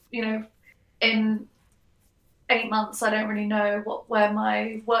next, in 8 months, I don't really know where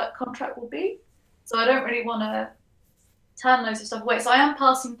my work contract will be. So I don't really want to turn loads of stuff away. So I am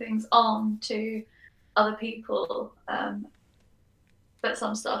passing things on to other people, but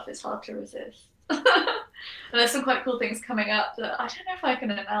some stuff is hard to resist. And there's some quite cool things coming up that I don't know if I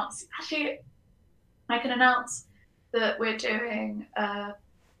can announce. Actually, I can announce that we're doing a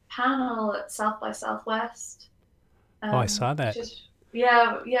panel at South by Southwest. I saw that.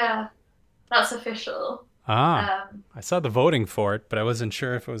 Yeah, that's official. I saw the voting for it, but I wasn't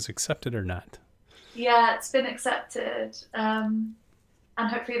sure if it was accepted or not. Yeah, it's been accepted. And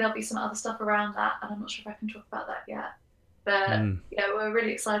hopefully there'll be some other stuff around that. And I'm not sure if I can talk about that yet. But yeah, we're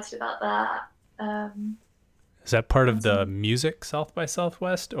really excited about that. Is that part of And the some, music South by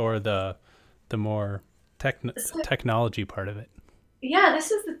Southwest or the more so technology part of it? yeah,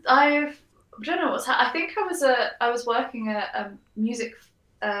 this is the I don't know I think I was working at a music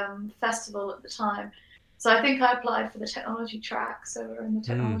festival at the time, so I think I applied for the technology track. So we're in the Mm.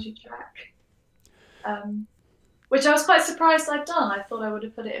 technology track, um, which I was quite surprised I'd done. I thought I would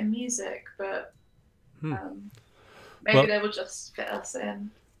have put it in music, but Hmm. um, maybe Well, they will just fit us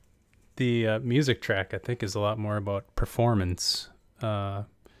in. the music track I think is a lot more about performance. But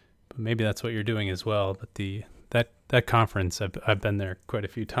maybe that's what you're doing as well. But that conference, I've been there quite a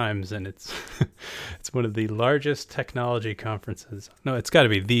few times, and it's it's one of the largest technology conferences. No, it's got to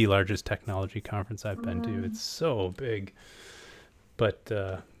be the largest technology conference I've been to. Mm, It's so big, but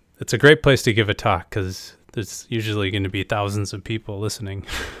it's a great place to give a talk because there's usually going to be thousands of people listening.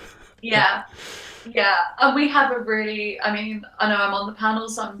 yeah, yeah, and we have a really. I mean, I know I'm on the panel,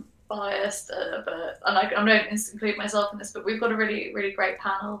 so I'm biased, but and I don't include myself in this, but we've got a really great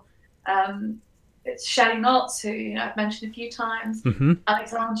panel. Um, it's Shelley Knotts, who I've mentioned a few times, Mm-hmm.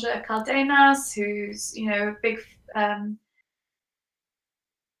 Alexandra Cardenas, who's big, um,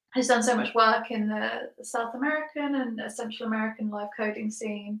 has done so much work in the South American and Central American live coding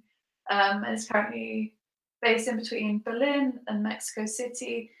scene, and is currently based in between Berlin and Mexico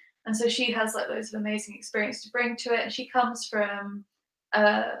City. And so she has like loads of amazing experience to bring to it. And she comes from,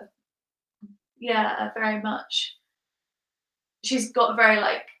 uh, yeah, a very much. She's got a very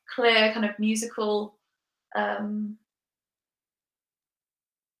like clear kind of musical um,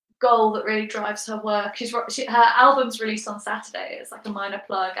 goal that really drives her work. Her album's released on Saturday. It's like a minor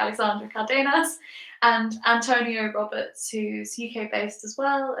plug. Alexandra Cardenas and Antonio Roberts, who's UK based as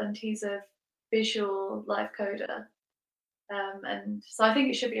well, and he's a visual live coder. And so I think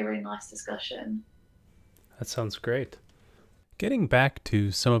it should be a really nice discussion. That sounds great. Getting back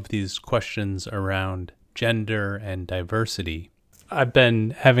to some of these questions around gender and diversity, I've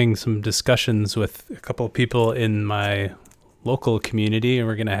been having some discussions with a couple of people in my local community, and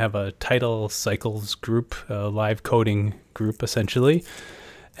we're going to have a title cycles group, a live coding group essentially.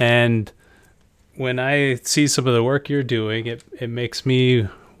 And when I see some of the work you're doing, it makes me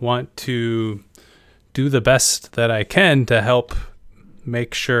want to do the best that I can to help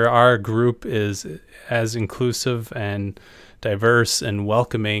make sure our group is as inclusive and diverse and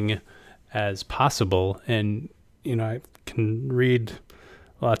welcoming as possible. And, I can read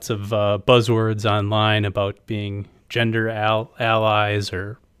lots of buzzwords online about being gender allies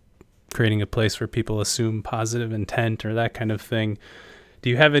or creating a place where people assume positive intent or that kind of thing. Do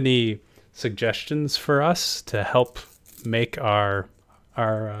you have any suggestions for us to help make our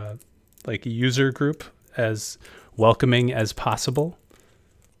like user group as welcoming as possible?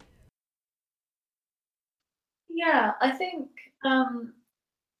 Yeah, I think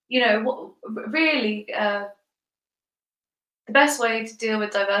really the best way to deal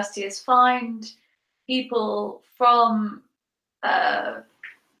with diversity is find people from uh,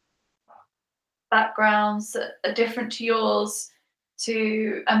 backgrounds that are different to yours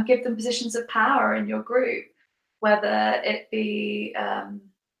to give them positions of power in your group, whether it be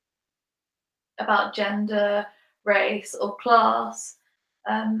about gender, race, or class.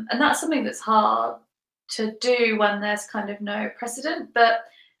 And that's something that's hard to do when there's kind of no precedent. But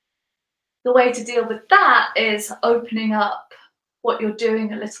the way to deal with that is opening up what you're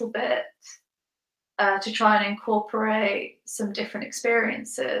doing a little bit to try and incorporate some different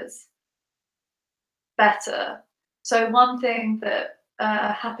experiences better. So one thing that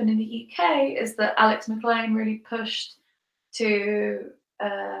happened in the UK is that Alex McLean really pushed to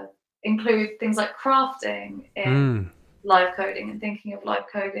uh, include things like crafting in Mm. live coding and thinking of live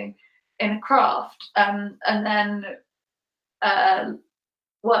coding in a craft, and then uh,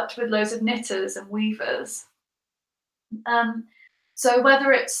 worked with loads of knitters and weavers. Um, so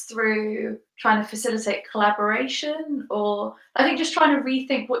whether it's through trying to facilitate collaboration or I think just trying to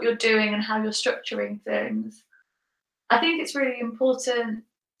rethink what you're doing and how you're structuring things, I think it's really important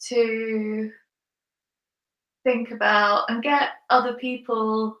to think about and get other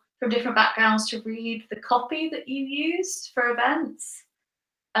people from different backgrounds to read the copy that you used for events,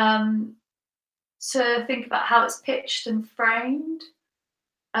 um, to think about how it's pitched and framed.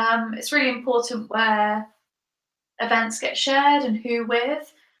 It's really important where events get shared and who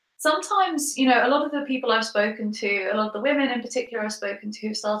with. Sometimes, a lot of the people I've spoken to, a lot of the women in particular I've spoken to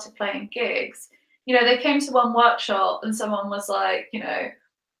who started playing gigs, they came to one workshop and someone was like, hey,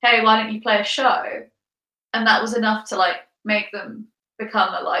 why don't you play a show? And that was enough to like make them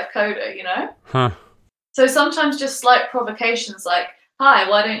become a live coder. Huh. So sometimes just slight provocations like, hi,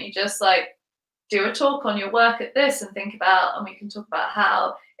 why don't you just like do a talk on your work at this and think about, and we can talk about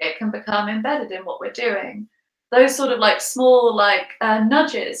how it can become embedded in what we're doing. Those sort of like small like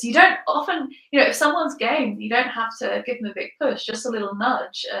nudges. You don't often, if someone's game, you don't have to give them a big push, just a little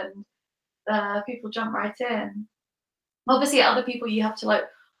nudge, and people jump right in. Obviously, other people you have to like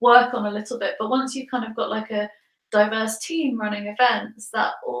work on a little bit, but once you've kind of got like a diverse team running events,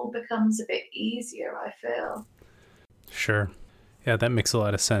 that all becomes a bit easier, I feel. Sure. Yeah, that makes a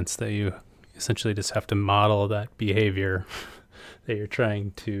lot of sense that you essentially just have to model that behavior that you're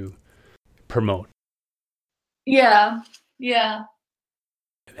trying to promote. Yeah, yeah.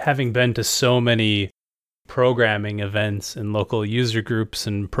 Having been to so many programming events and local user groups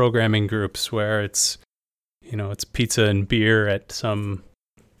and programming groups where it's pizza and beer at some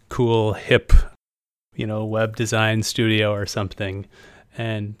cool hip web design studio or something,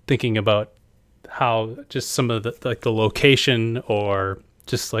 and thinking about how just some of the location, or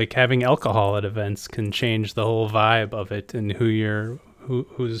just like having alcohol at events, can change the whole vibe of it and who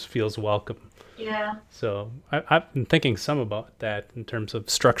feels welcome. Yeah. So I've been thinking some about that in terms of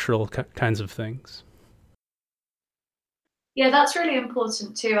structural kinds of things. Yeah, that's really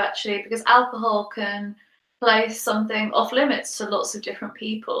important too, actually, because alcohol can place something off limits to lots of different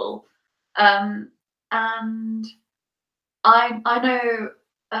people. And I know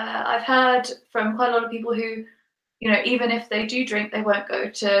I've heard from quite a lot of people who, even if they do drink, they won't go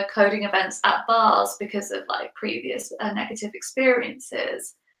to coding events at bars because of like previous negative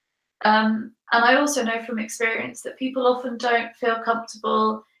experiences. And I also know from experience that people often don't feel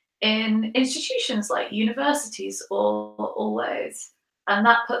comfortable in institutions like universities or always. And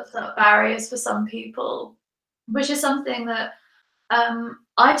that puts up barriers for some people, which is something that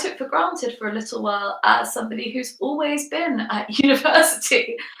I took for granted for a little while as somebody who's always been at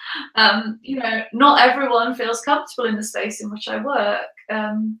university. Not everyone feels comfortable in the space in which I work.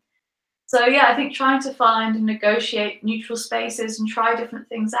 So yeah, I think trying to find and negotiate neutral spaces and try different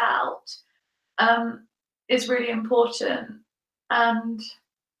things out is really important. And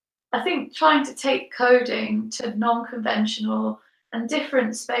I think trying to take coding to non-conventional and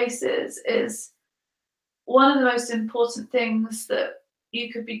different spaces is one of the most important things that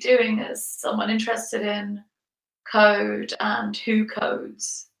you could be doing as someone interested in code and who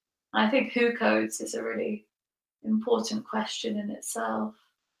codes. I think who codes is a really important question in itself.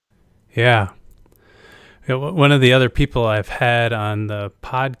 Yeah. One of the other people I've had on the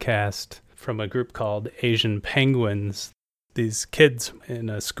podcast from a group called Asian Penguins, these kids in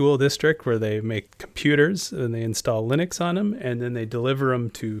a school district where they make computers and they install Linux on them, and then they deliver them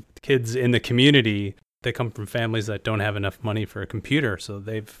to kids in the community. They come from families that don't have enough money for a computer, so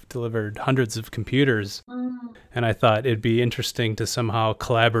they've delivered hundreds of computers. And I thought it'd be interesting to somehow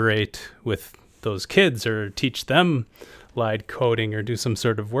collaborate with those kids or teach them live coding or do some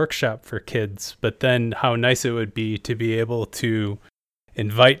sort of workshop for kids. But then how nice it would be to be able to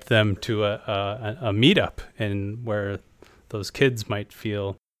invite them to a meetup, and where those kids might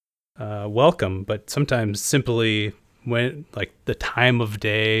feel welcome. But sometimes simply when like the time of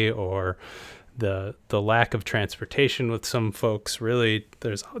day or the lack of transportation with some folks, really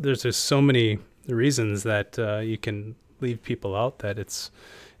there's just so many reasons that you can leave people out that it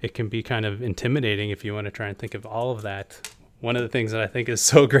can be kind of intimidating if you want to try and think of all of that. One of the things that I think is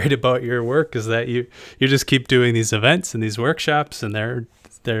so great about your work is that you just keep doing these events and these workshops, and they're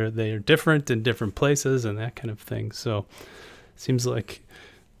different in different places and that kind of thing. So seems like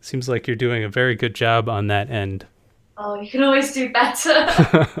you're doing a very good job on that end. Oh, you can always do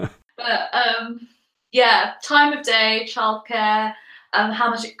better. But yeah, time of day, childcare,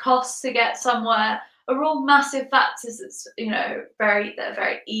 how much it costs to get somewhere are all massive factors that's very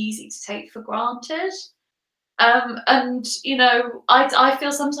easy to take for granted. And I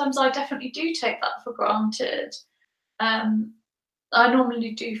feel sometimes I definitely do take that for granted. I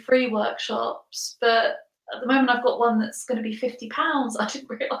normally do free workshops, but at the moment I've got one that's going to be £50. I didn't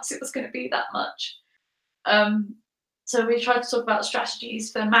realise it was going to be that much. So we tried to talk about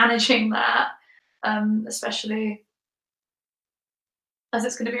strategies for managing that, especially as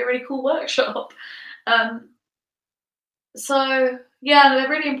it's going to be a really cool workshop. So yeah, they're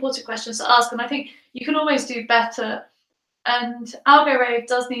really important questions to ask, and I think you can always do better. And AlgoRave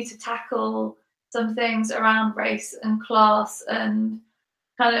does need to tackle some things around race and class and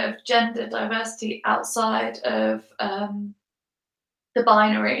kind of gender diversity outside of the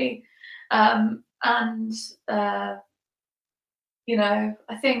binary.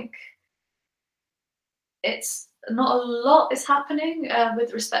 I think it's not a lot is happening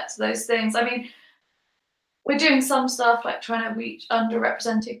with respect to those things. I mean, we're doing some stuff like trying to reach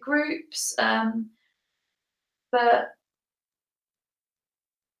underrepresented groups, but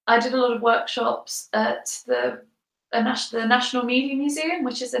I did a lot of workshops at the the National Media Museum,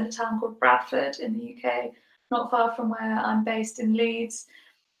 which is in a town called Bradford in the UK, not far from where I'm based in Leeds.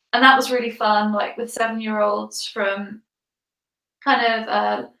 And that was really fun, like with 7-year-olds from kind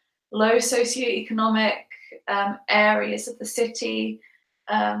of low socioeconomic areas of the city.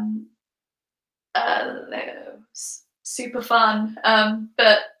 Um, Super fun.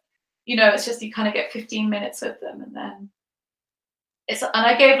 But it's just you kind of get 15 minutes with them, and then and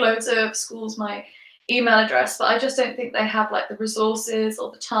I gave loads of schools my email address, but I just don't think they have like the resources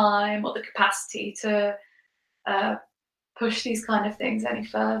or the time or the capacity to uh, push these kind of things any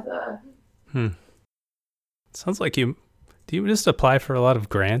further. Sounds like do you just apply for a lot of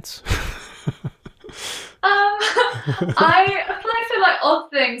grants? I apply for like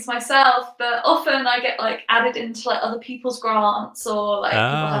odd things myself, but often I get like added into like other people's grants, or like people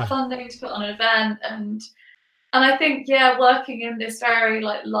have funding to put on an event, and I think working in this very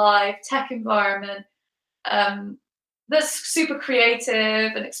like live tech environment, that's super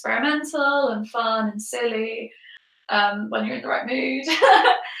creative and experimental and fun and silly, when you're in the right mood.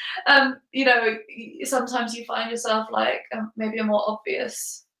 Sometimes you find yourself like maybe a more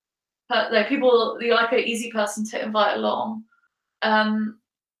obvious, like people, you're like an easy person to invite along.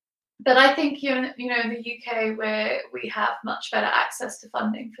 But I think in the UK, where we have much better access to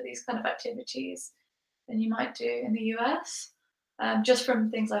funding for these kind of activities than you might do in the US, just from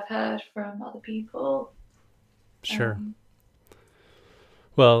things I've heard from other people. Sure.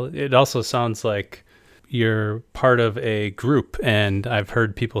 Well, it also sounds like you're part of a group, and I've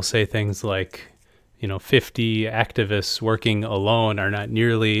heard people say things like, 50 activists working alone are not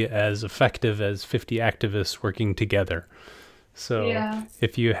nearly as effective as 50 activists working together. So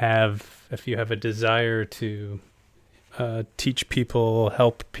if you have a desire to teach people,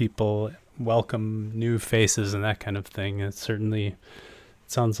 help people, welcome new faces and that kind of thing, it certainly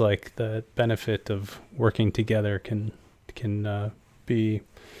sounds like the benefit of working together can be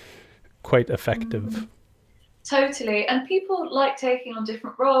quite effective. Totally. And people like taking on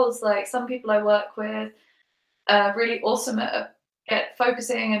different roles. Like some people I work with are really awesome at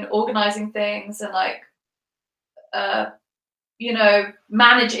focusing and organizing things, and like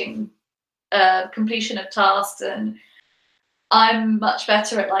managing completion of tasks, and I'm much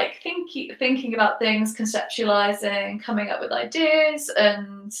better at like thinking about things, conceptualizing, coming up with ideas,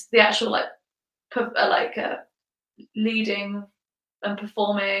 and the actual leading and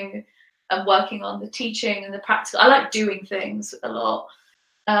performing and working on the teaching and the practical. I like doing things a lot.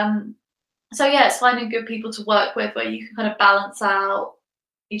 So it's finding good people to work with where you can kind of balance out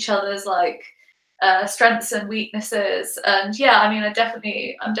each other's like strengths and weaknesses. And I'm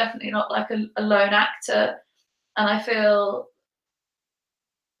definitely not like a lone actor, and I feel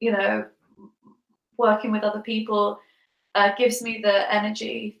working with other people gives me the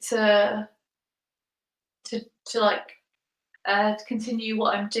energy to continue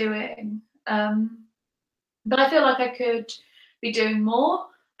what I'm doing. But I feel like I could be doing more.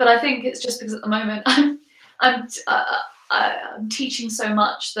 But I think it's just because at the moment I'm teaching so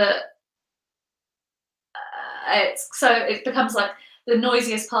much that it becomes like the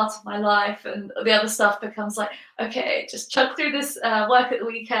noisiest part of my life, and the other stuff becomes like, okay, just chug through this work at the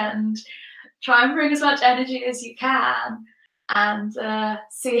weekend, try and bring as much energy as you can, and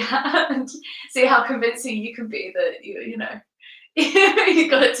see how convincing you can be that you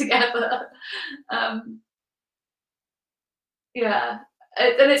got it together. And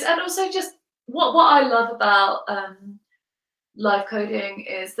also just what I love about live coding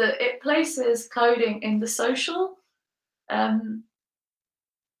is that it places coding in the social. And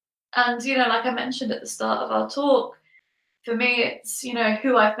like I mentioned at the start of our talk, for me it's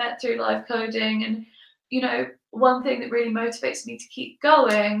who I've met through live coding, and one thing that really motivates me to keep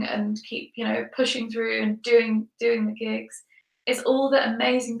going and keep pushing through and doing the gigs is all the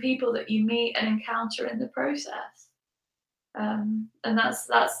amazing people that you meet and encounter in the process. And that's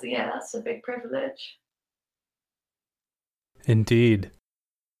a big privilege. Indeed.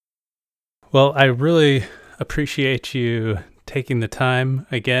 Well, I really appreciate you taking the time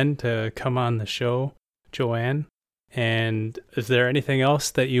again to come on the show, Joanne. And is there anything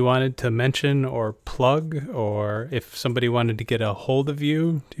else that you wanted to mention or plug, or if somebody wanted to get a hold of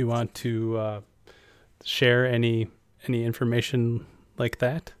you, do you want to share any information like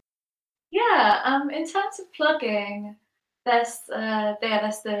that? In terms of plugging, there's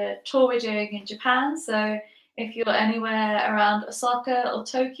the tour we're doing in Japan. So if you're anywhere around Osaka or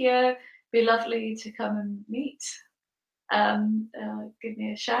Tokyo, it'd be lovely to come and meet. Give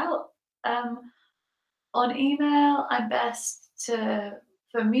me a shout. On email, I'm best for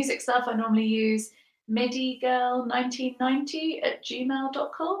music stuff. I normally use midigirl1990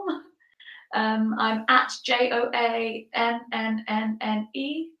 @gmail.com. I'm at JoANNNNE,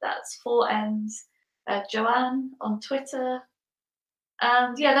 that's 4 N's, Joanne on Twitter.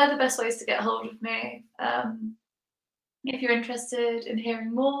 And yeah, they're the best ways to get hold of me. If you're interested in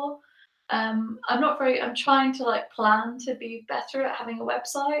hearing more, I'm trying to plan to be better at having a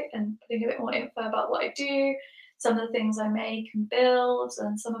website and putting a bit more info about what I do, some of the things I make and build,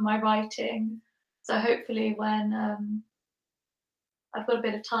 and some of my writing. So hopefully when I've got a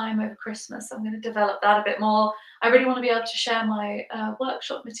bit of time over Christmas, I'm going to develop that a bit more. I really want to be able to share my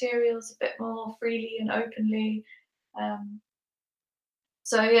workshop materials a bit more freely and openly.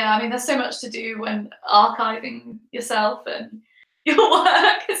 So yeah, I mean, there's so much to do when archiving yourself and your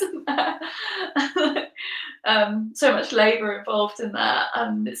work, isn't there? So much labor involved in that,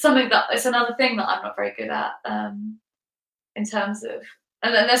 and it's another thing that I'm not very good at in terms of.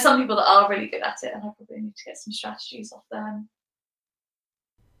 And then there's some people that are really good at it, and I probably need to get some strategies off them.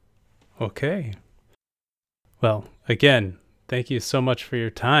 Okay. Well, again, thank you so much for your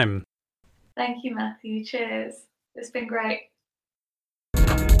time. Thank you, Matthew. Cheers. It's been great.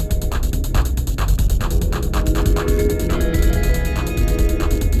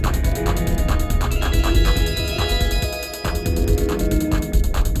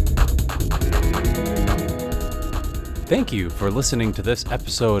 Thank you for listening to this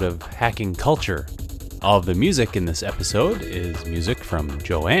episode of Hacking Culture. All of the music in this episode is music from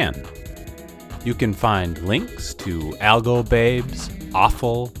Joanne. You can find links to Algo Babes,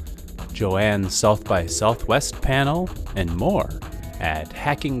 Awful, Joanne's South by Southwest panel, and more at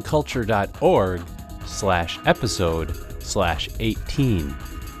hackingculture.org/episode/18.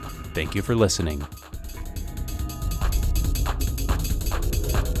 Thank you for listening.